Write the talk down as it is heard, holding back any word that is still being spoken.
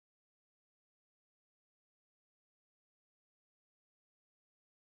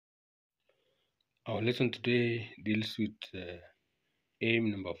Our lesson today deals with aim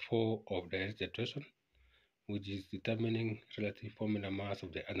number 4 of direct titration, which is determining relative formula mass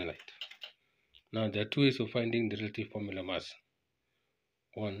of the analyte. Now, there are two ways of finding the relative formula mass.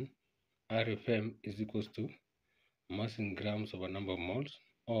 One, RFM is equals to mass in grams over number of moles,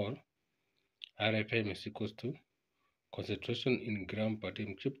 or RFM is equals to concentration in gram per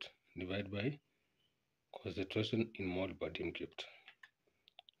atm cubed divided by concentration in mole per atm cubed.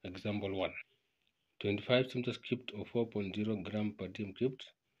 Example 1. 25 centimeters cubed or 4.0 gram per atm cubed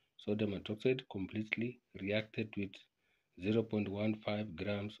sodium hydroxide completely reacted with 0.15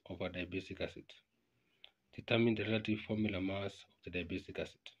 grams of a diabasic acid. Determine the relative formula mass of the diabasic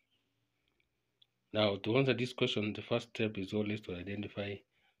acid. Now, to answer this question, the first step is always to identify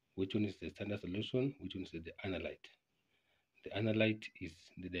which one is the standard solution, which one is the analyte. The analyte is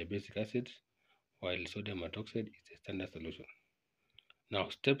the diabasic acid, while sodium hydroxide is the standard solution. Now,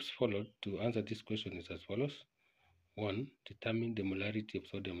 steps followed to answer this question is as follows. 1. Determine the molarity of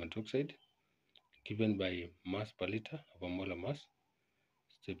sodium hydroxide given by mass per liter of a molar mass.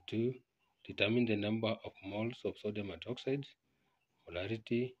 Step 2. Determine the number of moles of sodium hydroxide,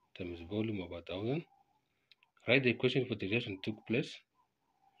 molarity times volume over 1000. Write the equation for the reaction took place.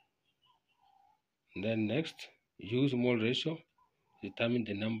 Then next, use mole ratio. Determine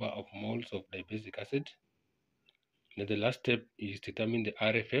the number of moles of diabasic acid. Then the last step is determine the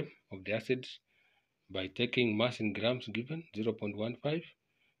RFM of the acid by taking mass in grams given 0.15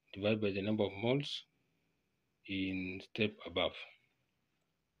 divided by the number of moles in step above.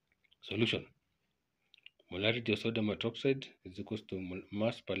 Solution. Molarity of sodium hydroxide is equals to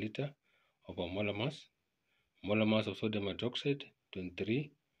mass per liter over molar mass. Molar mass of sodium hydroxide 23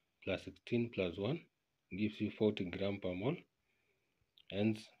 plus 16 plus 1 gives you 40 gram per mole.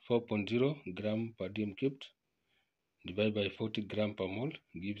 Hence 4.0 gram per atm cubed divided by 40 gram per mole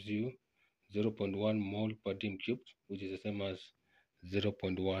gives you 0.1 mole per atm cubed, which is the same as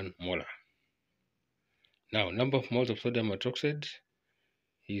 0.1 molar. Now, number of moles of sodium hydroxide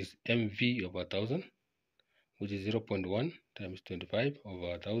is mv over 1000, which is 0.1 times 25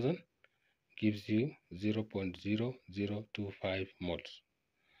 over 1000 gives you 0.0025 moles.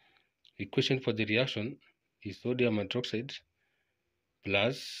 Equation for the reaction is sodium hydroxide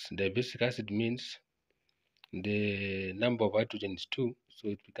plus diabasic acid means the number of hydrogen is 2, so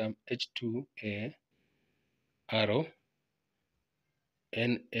it becomes H2A arrow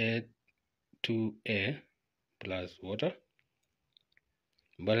Na2A plus water.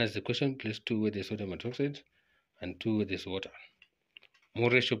 Balance the equation, place 2 with the sodium hydroxide and 2 with this water. Mole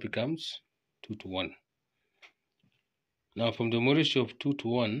ratio becomes 2 to 1. Now, from the mole ratio of 2 to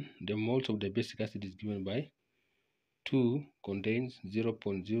 1, the moles of the basic acid is given by 2 contains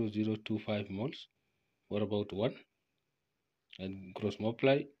 0.0025 moles. What about 1? And cross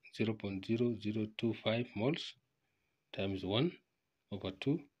multiply 0.0025 moles times 1 over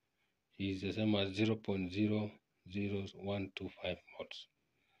 2 is the same as 0.00125 moles.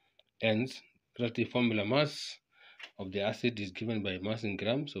 Hence, relative formula mass of the acid is given by mass in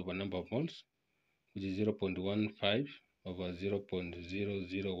grams over number of moles, which is 0.15 over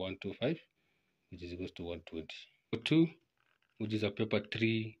 0.00125, which is equals to 120. 2, which is a paper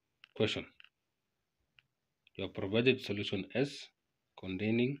 3 question. You are provided solution S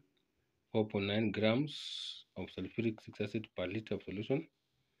containing 4.9 grams of sulfuric acid per liter of solution.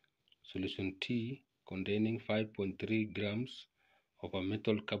 Solution T containing 5.3 grams of a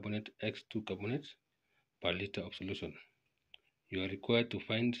metal carbonate X2 carbonate per liter of solution. You are required to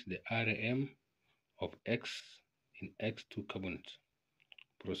find the RM of X in X2 carbonate.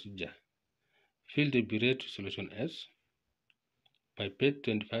 Procedure. Fill the burette to solution S. Pipette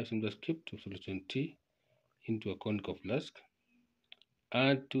 25 centimeters cubed to solution T into a conical flask.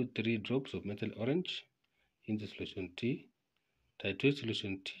 Add 2-3 drops of methyl orange into solution T. Titrate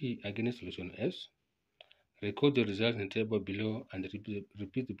solution T against solution S. Record the results in the table below and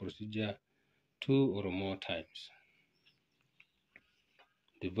repeat the procedure 2 or more times.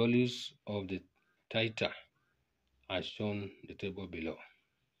 The values of the titer are shown in the table below.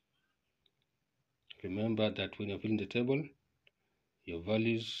 Remember that when you're filling the table, your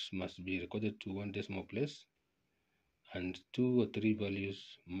values must be recorded to 1 decimal place, and 2 or 3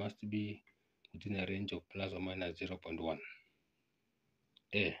 values must be within a range of plus or minus 0.1.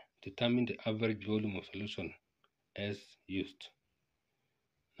 A. Determine the average volume of solution as used.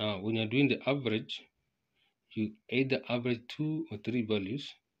 Now, when you're doing the average, you either average 2 or 3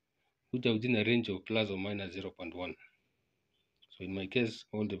 values which are within a range of plus or minus 0.1. So in my case,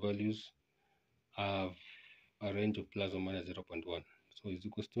 all the values have a range of plus or minus 0.1. So it's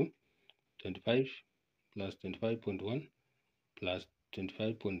equals to 25 plus 25.1 plus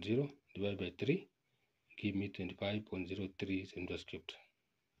 25.0 divided by 3 give me 25.03 centimeters cubed.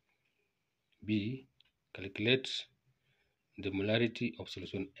 B. Calculate the molarity of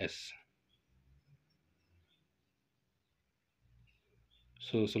solution S.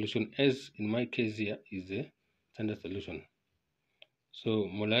 So solution S in my case here is the standard solution. So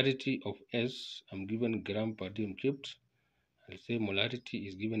molarity of S, I'm given gram per dm cubed. I'll say molarity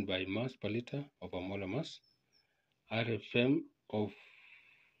is given by mass per liter of a molar mass. RFM of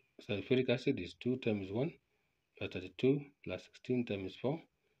sulfuric acid is 2 times 1 plus 32 plus 16 times 4,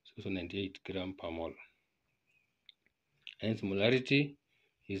 so 98 gram per mole. Hence molarity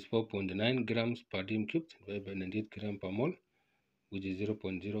is 4.9 grams per dm cubed divided by 98 gram per mole, which is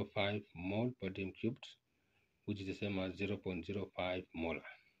 0.05 mole per dm cubed, which is the same as 0.05 molar.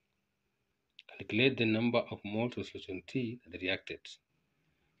 Calculate the number of moles of solution T that reacted.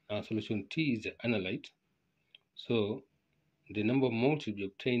 Now solution T is the analyte, so the number of moles will be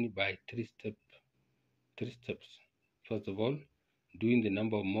obtained by three steps. First of all, doing the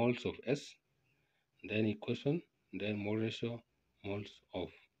number of moles of S, then equation, then mole ratio, moles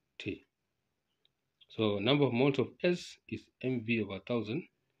of T. So number of moles of S is mv over 1000,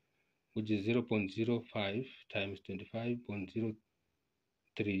 which is 0.05 times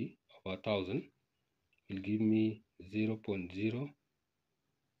 25.03 over 1000 will give me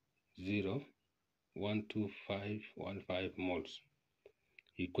 0.00125515 moles.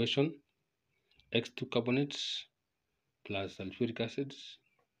 Equation: X2 carbonates plus sulfuric acid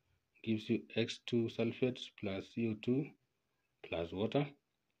gives you X2 sulfates plus CO2 plus water.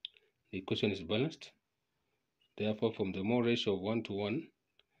 The equation is balanced. Therefore, from the mole ratio of 1 to 1,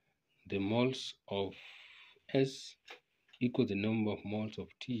 the moles of S equal the number of moles of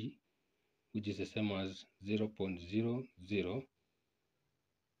T, which is the same as 0.00,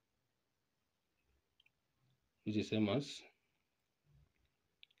 which is the same as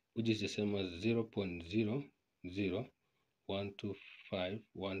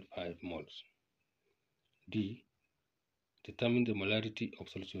 0.00125515 moles. D. Determine the molarity of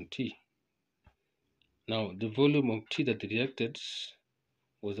solution T. Now, the volume of T that reacted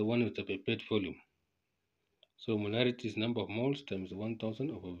was the one with the pipette volume. So molarity is number of moles times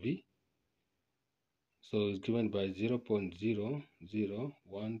 1000 over V. So it's given by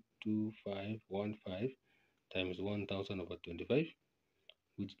 0.00125515 times 1000 over 25,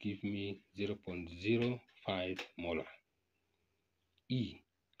 which gives me 0.05 molar. E.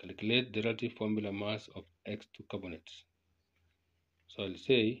 Calculate the relative formula mass of X2 carbonates. So I'll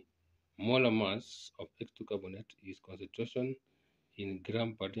say molar mass of X2 carbonate is concentration in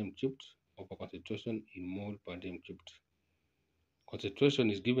gram per dm cubed over concentration in mole per dm cubed. Concentration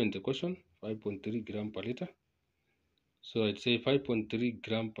is given in the equation, 5.3 gram per liter. So I'd say 5.3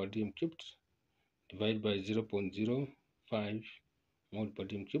 gram per dm cubed divided by 0.05 mole per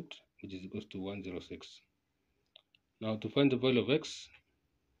dm cubed, which is equals to 106. Now to find the value of X,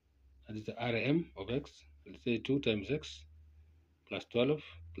 that is the Rm of X, let's say 2 times X plus 12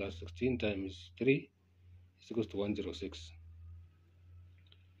 plus 16 times 3 is equals to 106.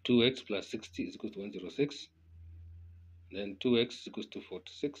 2x plus 60 is equals to 106. Then 2x is equals to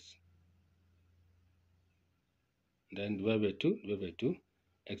 46. Then divided by 2,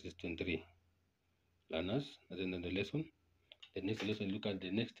 x is 23. Learners, at the end of the lesson. The next lesson, look at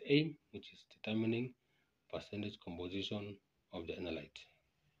the next aim, which is determining percentage composition of the analyte.